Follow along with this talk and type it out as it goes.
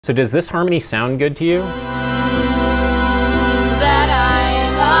So does this harmony sound good to you?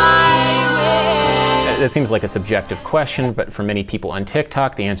 That seems like a subjective question, but for many people on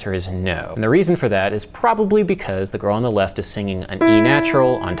TikTok, the answer is no. And the reason for that is probably because the girl on the left is singing an E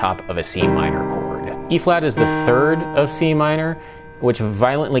natural on top of a C minor chord. E flat is the third of C minor, which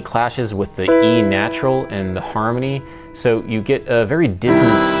violently clashes with the E natural and the harmony, so you get a very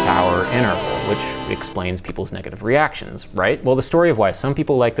dissonant, sour interval, which explains people's negative reactions, right? Well, the story of why some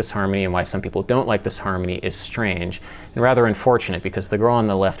people like this harmony and why some people don't like this harmony is strange and rather unfortunate, because the girl on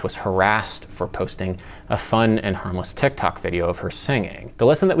the left was harassed for posting a fun and harmless TikTok video of her singing. The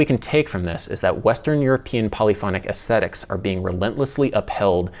lesson that we can take from this is that Western European polyphonic aesthetics are being relentlessly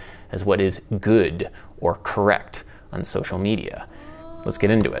upheld as what is good or correct on social media. Let's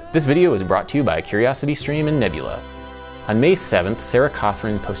get into it. This video is brought to you by CuriosityStream and Nebula. On May 7th, Sarah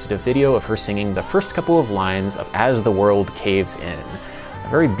Catherine posted a video of her singing the first couple of lines of As the World Caves In, a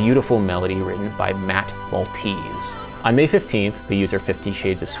very beautiful melody written by Maltese. On May 15th, the user 50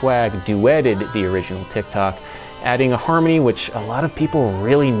 Shades of Swag duetted the original TikTok, adding a harmony which a lot of people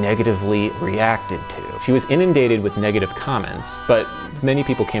really negatively reacted to. She was inundated with negative comments, but many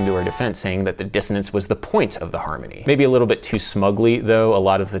people came to her defense saying that the dissonance was the point of the harmony. Maybe a little bit too smugly, though. A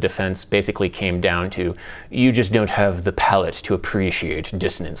lot of the defense basically came down to, you just don't have the palate to appreciate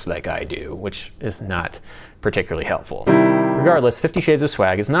dissonance like I do, which is not particularly helpful. Regardless, 50 Shades of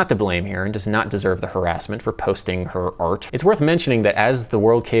Swag is not to blame here and does not deserve the harassment for posting her art. It's worth mentioning that As the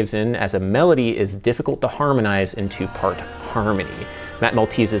World Caves In as a melody is difficult to harmonize into part harmony. Matt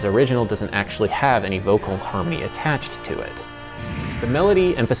Maltese's original doesn't actually have any vocal harmony attached to it. The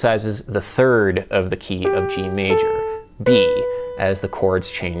melody emphasizes the third of the key of G major, B, as the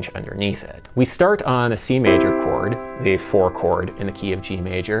chords change underneath it. We start on a C major chord, the 4 chord in the key of G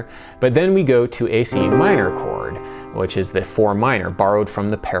major, but then we go to a C minor chord, which is the 4 minor, borrowed from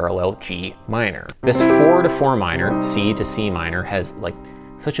the parallel G minor. This 4 to 4 minor, C to C minor, has like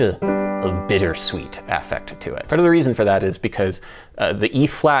such a bittersweet affect to it. Part of the reason for that is because the E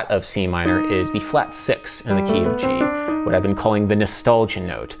flat of C minor is the flat 6 in the key of G, what I've been calling the nostalgia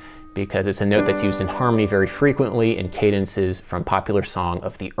note, because it's a note that's used in harmony very frequently in cadences from popular song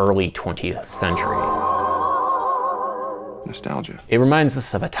of the early 20th century. Nostalgia. It reminds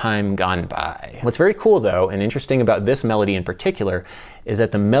us of a time gone by. What's very cool though, and interesting about this melody in particular, is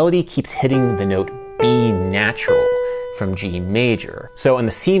that the melody keeps hitting the note B natural from G major. So on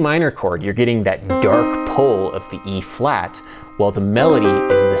the C minor chord, you're getting that dark pull of the E flat, while the melody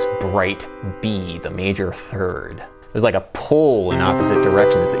is this bright B, the major third. There's like a pull in opposite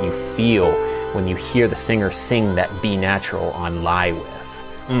directions that you feel when you hear the singer sing that B natural on Lie With.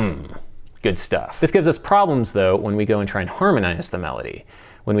 Good stuff. This gives us problems though when we go and try and harmonize the melody.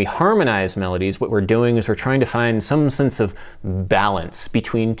 When we harmonize melodies, what we're doing is we're trying to find some sense of balance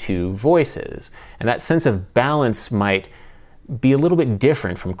between two voices. And that sense of balance might be a little bit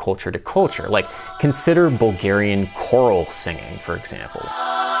different from culture to culture. Like, consider Bulgarian choral singing, for example.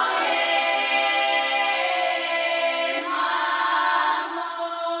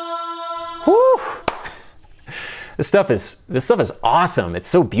 Whew. This stuff is awesome. It's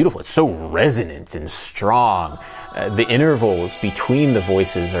so beautiful. It's so resonant and strong. The intervals between the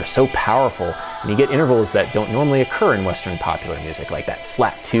voices are so powerful, and you get intervals that don't normally occur in Western popular music, like that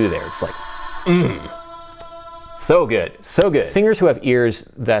flat 2 there. It's like, so good, so good. Singers who have ears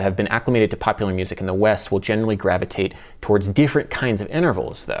that have been acclimated to popular music in the West will generally gravitate towards different kinds of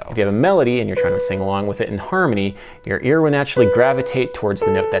intervals though. If you have a melody and you're trying to sing along with it in harmony, your ear will naturally gravitate towards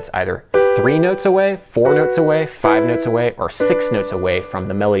the note that's either 3 notes away, 4 notes away, 5 notes away, or 6 notes away from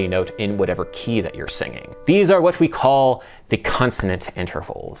the melody note in whatever key that you're singing. These are what we call the consonant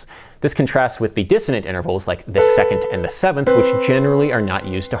intervals. This contrasts with the dissonant intervals like the 2nd and the 7th, which generally are not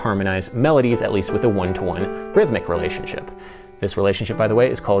used to harmonize melodies, at least with a 1-to-1 rhythmic relationship. This relationship, by the way,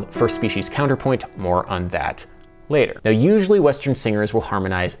 is called first species counterpoint. More on that later. Now, usually Western singers will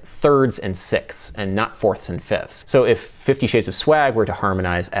harmonize 3rds and 6ths and not 4ths and 5ths. So if 50 Shades of Swag were to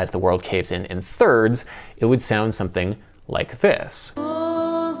harmonize As the World Caves In 3rds, it would sound something like this.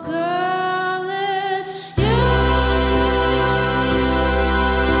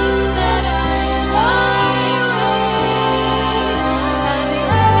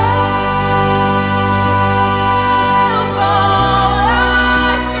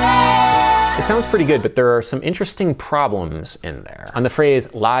 It sounds pretty good, but there are some interesting problems in there. On the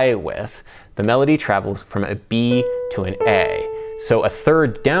phrase lie with, the melody travels from a B to an A. So a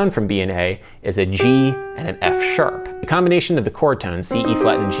 3rd down from B and A is a G and an F sharp. The combination of the chord tones C, E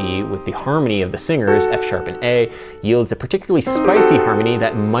flat, and G with the harmony of the singers F sharp and A yields a particularly spicy harmony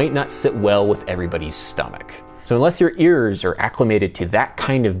that might not sit well with everybody's stomach. So unless your ears are acclimated to that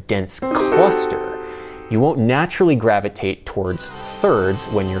kind of dense cluster, you won't naturally gravitate towards thirds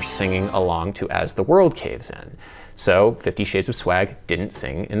when you're singing along to As the World Caves In. So 50 Shades of Swag didn't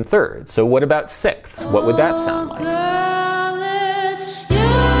sing in thirds. So what about sixths? What would that sound like?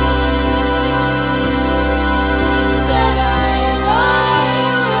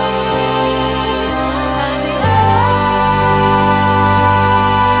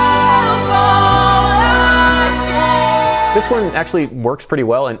 This one actually works pretty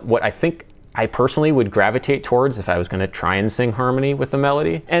well, and what I think I personally would gravitate towards if I was going to try and sing harmony with the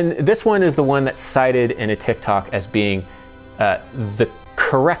melody. And this one is the one that's cited in a TikTok as being the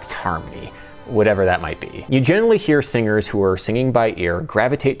correct harmony, whatever that might be. You generally hear singers who are singing by ear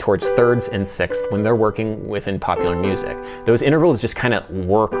gravitate towards thirds and sixths when they're working within popular music. Those intervals just kind of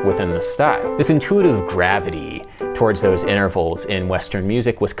work within the style. This intuitive gravity towards those intervals in Western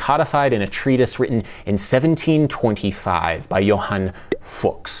music was codified in a treatise written in 1725 by Johann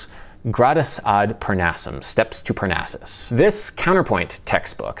Fuchs, Gradus ad Parnassum, Steps to Parnassus. This counterpoint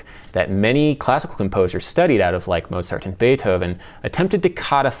textbook that many classical composers studied out of, like Mozart and Beethoven, attempted to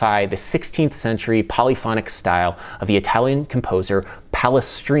codify the 16th century polyphonic style of the Italian composer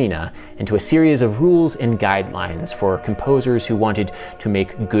Palestrina into a series of rules and guidelines for composers who wanted to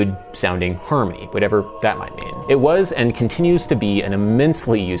make good sounding harmony, whatever that might mean. It was and continues to be an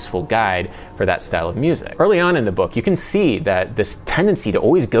immensely useful guide for that style of music. Early on in the book, you can see that this tendency to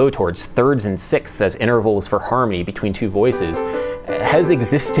always go towards thirds and sixths as intervals for harmony between two voices has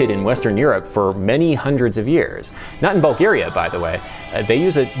existed in Western Europe for many hundreds of years. Not in Bulgaria, by the way. They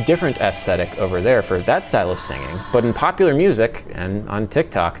use a different aesthetic over there for that style of singing, but in popular music and on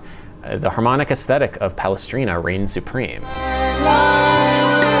TikTok, the harmonic aesthetic of Palestrina reigns supreme. Now,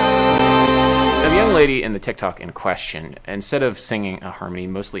 the young lady in the TikTok in question, instead of singing a harmony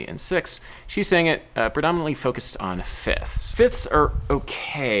mostly in sixths, she sang it predominantly focused on fifths. Fifths are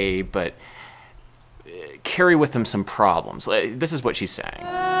okay, but carry with them some problems. This is what she sang.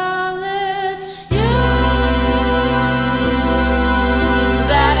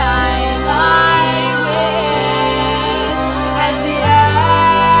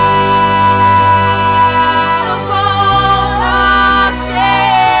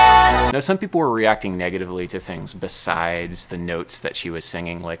 Now, some people were reacting negatively to things besides the notes that she was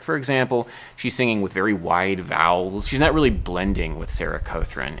singing. Like, for example, she's singing with very wide vowels. She's not really blending with Sarah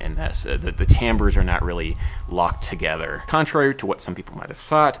Cothran in this. The timbres are not really locked together. Contrary to what some people might have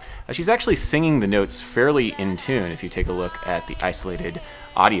thought, she's actually singing the notes fairly in tune if you take a look at the isolated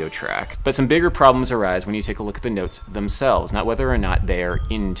audio track. But some bigger problems arise when you take a look at the notes themselves, not whether or not they are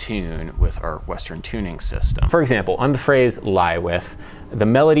in tune with our Western tuning system. For example, on the phrase lie with, the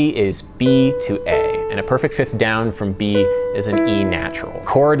melody is B to A, and a perfect fifth down from B is an E natural.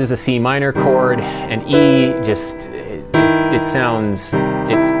 Chord is a C minor chord, and E just, it sounds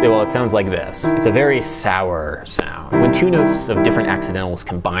like this. It's a very sour sound. When two notes of different accidentals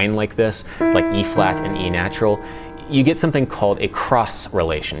combine like this, like E flat and E natural, you get something called a cross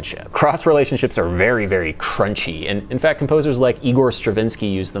relationship. Cross relationships are very, very crunchy, and in fact, composers like Igor Stravinsky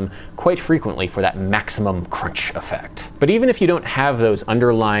use them quite frequently for that maximum crunch effect. But even if you don't have those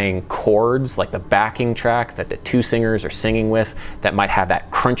underlying chords, like the backing track that the two singers are singing with, that might have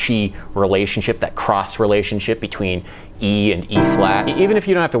that crunchy relationship, that cross relationship between E and E flat, even if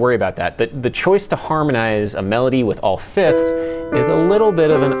you don't have to worry about that, the choice to harmonize a melody with all fifths is a little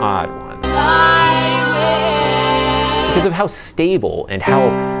bit of an odd one. Because of how stable and how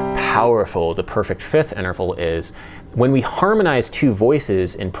powerful the perfect fifth interval is, when we harmonize two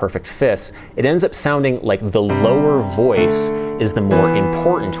voices in perfect fifths, it ends up sounding like the lower voice is the more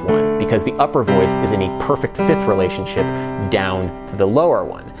important one, because the upper voice is in a perfect fifth relationship down to the lower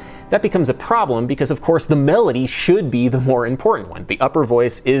one. That becomes a problem because, of course, the melody should be the more important one. The upper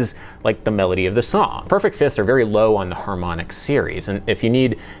voice is like the melody of the song. Perfect fifths are very low on the harmonic series, and if you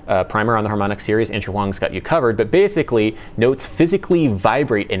need a primer on the harmonic series, Andrew Huang's got you covered, but basically, notes physically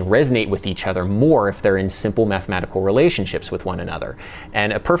vibrate and resonate with each other more if they're in simple mathematical relationships with one another.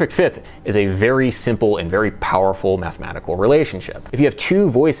 And a perfect fifth is a very simple and very powerful mathematical relationship. If you have two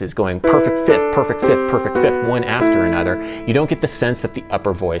voices going perfect fifth, perfect fifth, perfect fifth, one after another, you don't get the sense that the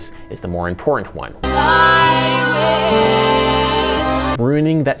upper voice is the more important one,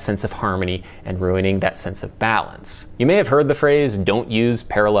 ruining that sense of harmony and ruining that sense of balance. You may have heard the phrase, don't use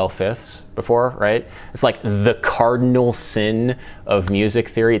parallel fifths before, right? It's like the cardinal sin of music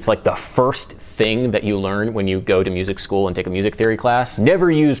theory. It's like the first thing that you learn when you go to music school and take a music theory class.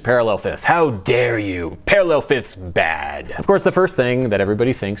 Never use parallel fifths. How dare you? Parallel fifths bad. Of course, the first thing that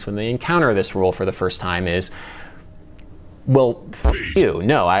everybody thinks when they encounter this rule for the first time is, Well, f you.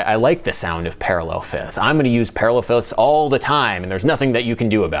 No, I like the sound of parallel fifths. I'm going to use parallel fifths all the time, and there's nothing that you can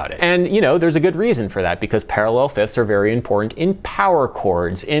do about it. And, you know, there's a good reason for that, because parallel fifths are very important in power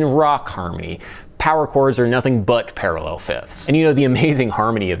chords, in rock harmony. Power chords are nothing but parallel fifths. And you know, the amazing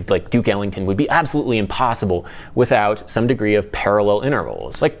harmony of like Duke Ellington would be absolutely impossible without some degree of parallel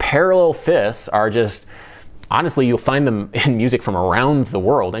intervals. Like, parallel fifths are just, honestly, you'll find them in music from around the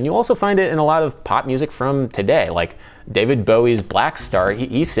world, and you'll also find it in a lot of pop music from today. Like David Bowie's Black Star,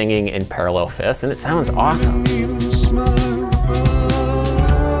 he's singing in parallel fifths, and it sounds awesome.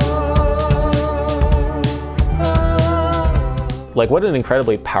 Like, what an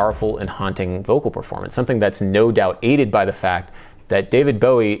incredibly powerful and haunting vocal performance, something that's no doubt aided by the fact that David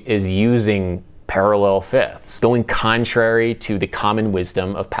Bowie is using parallel fifths, going contrary to the common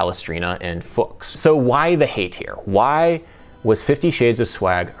wisdom of Palestrina and Fuchs. So why the hate here? Why was 50 Shades of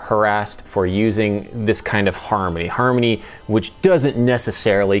Swag harassed for using this kind of harmony which doesn't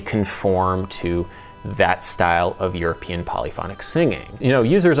necessarily conform to that style of European polyphonic singing? You know,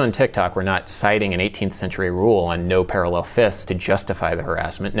 users on TikTok were not citing an 18th century rule on no parallel fifths to justify the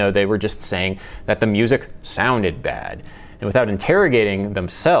harassment. No, they were just saying that the music sounded bad. And without interrogating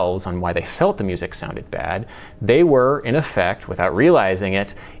themselves on why they felt the music sounded bad, they were, in effect, without realizing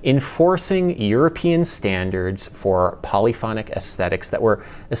it, enforcing European standards for polyphonic aesthetics that were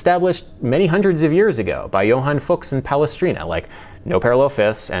established many hundreds of years ago by Johann Fuchs and Palestrina, like no parallel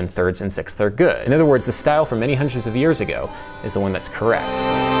fifths and thirds and sixths are good. In other words, the style from many hundreds of years ago is the one that's correct.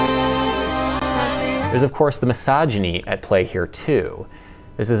 There's, of course, the misogyny at play here, too.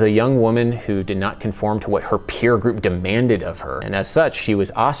 This is a young woman who did not conform to what her peer group demanded of her, and as such, she was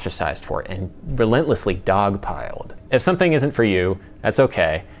ostracized for it and relentlessly dogpiled. If something isn't for you, that's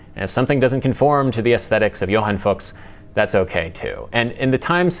okay, and if something doesn't conform to the aesthetics of Johann Fuchs, that's okay too. And in the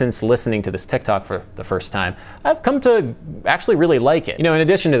time since listening to this TikTok for the first time, I've come to actually really like it. You know, in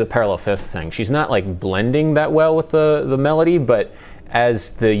addition to the parallel fifths thing, she's not like blending that well with the melody, but as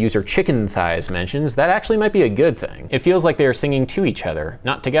the user Chicken Thighs mentions, that actually might be a good thing. It feels like they are singing to each other,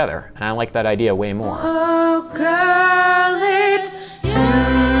 not together, and I like that idea way more. Oh, girl, it's you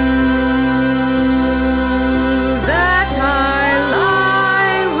that I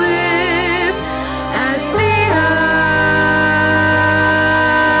lie with as the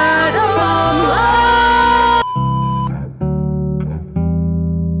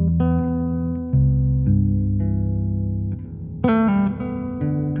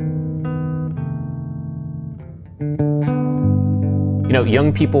You know,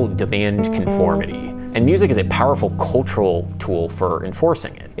 young people demand conformity, and music is a powerful cultural tool for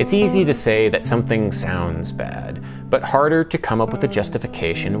enforcing it. It's easy to say that something sounds bad, but harder to come up with a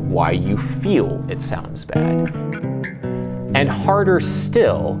justification why you feel it sounds bad. And harder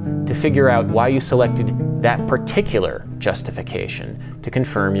still to figure out why you selected that particular justification to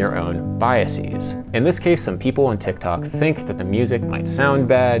confirm your own biases. In this case, some people on TikTok think that the music might sound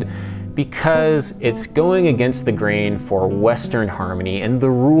bad because it's going against the grain for Western harmony and the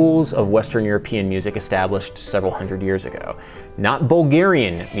rules of Western European music established several hundred years ago. Not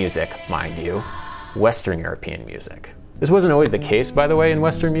Bulgarian music, mind you, Western European music. This wasn't always the case, by the way, in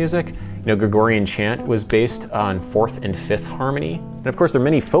Western music. You know, Gregorian chant was based on fourth and fifth harmony. And of course, there are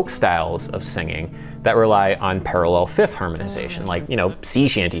many folk styles of singing that rely on parallel fifth harmonization, like, you know, sea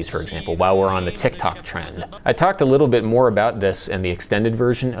shanties, for example, while we're on the TikTok trend. I talked a little bit more about this in the extended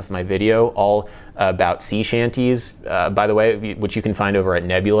version of my video, all about sea shanties, by the way, which you can find over at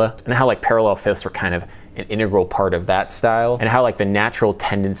Nebula, and how like parallel fifths were kind of an integral part of that style, and how like the natural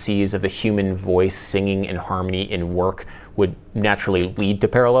tendencies of the human voice singing in harmony in work would naturally lead to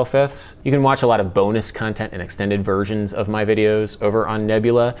parallel fifths. You can watch a lot of bonus content and extended versions of my videos over on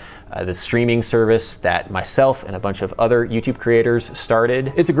Nebula, the streaming service that myself and a bunch of other YouTube creators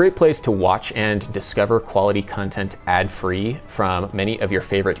started. It's a great place to watch and discover quality content ad-free from many of your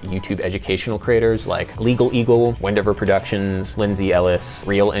favorite YouTube educational creators like Legal Eagle, Wendover Productions, Lindsay Ellis,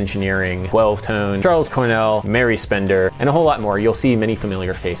 Real Engineering, 12 Tone, Charles Cornell, Mary Spender, and a whole lot more. You'll see many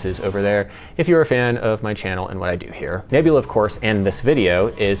familiar faces over there if you're a fan of my channel and what I do here. Nebula, of course, and this video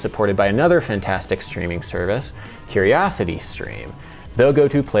is supported by another fantastic streaming service, CuriosityStream, the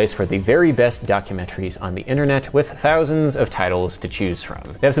go-to place for the very best documentaries on the internet with thousands of titles to choose from.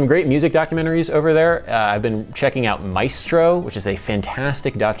 They have some great music documentaries over there. I've been checking out Maestro, which is a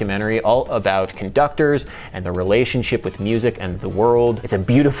fantastic documentary all about conductors and the relationship with music and the world. It's a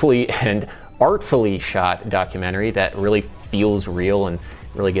beautifully and artfully shot documentary that really feels real and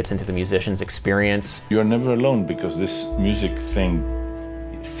really gets into the musician's experience. You're never alone because this music thing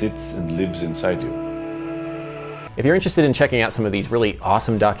sits and lives inside you. If you're interested in checking out some of these really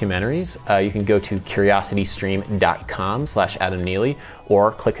awesome documentaries, you can go to curiositystream.com/Adam Neely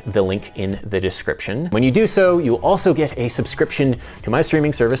or click the link in the description. When you do so, you'll also get a subscription to my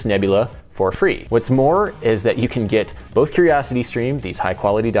streaming service, Nebula, for free. What's more is that you can get both CuriosityStream, these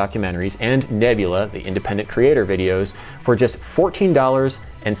high-quality documentaries, and Nebula, the independent creator videos, for just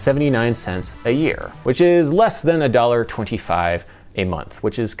 $14.79 a year, which is less than $1.25 a month,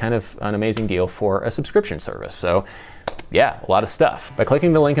 which is kind of an amazing deal for a subscription service. So yeah, a lot of stuff. By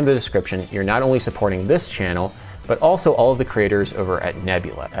clicking the link in the description, you're not only supporting this channel, but also all of the creators over at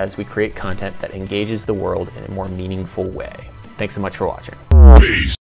Nebula as we create content that engages the world in a more meaningful way. Thanks so much for watching.